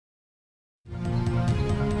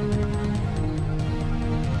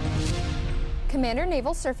Commander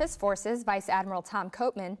Naval Surface Forces Vice Admiral Tom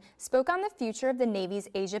Coatman spoke on the future of the Navy's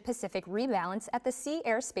Asia-Pacific Rebalance at the Sea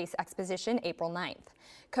Air Space Exposition April 9th.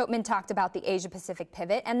 Coatman talked about the Asia-Pacific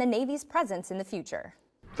pivot and the Navy's presence in the future.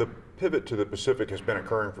 The pivot to the Pacific has been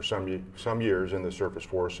occurring for some years in the Surface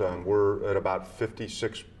Force. We're at about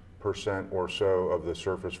 56% or so of the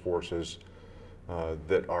Surface Forces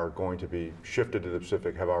that are going to be shifted to the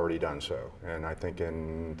Pacific have already done so. And I think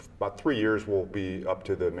in about 3 years we'll be up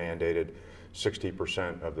to the mandated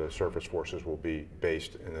 60% of the Surface Forces will be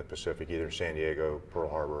based in the Pacific, either San Diego, Pearl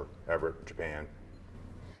Harbor, Everett, Japan.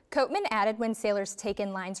 Coatman added when sailors take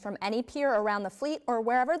in lines from any pier around the fleet or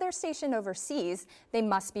wherever they're stationed overseas, they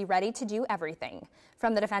must be ready to do everything.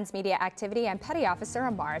 From the Defense Media Activity, I'm Petty Officer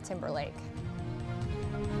Amara Timberlake.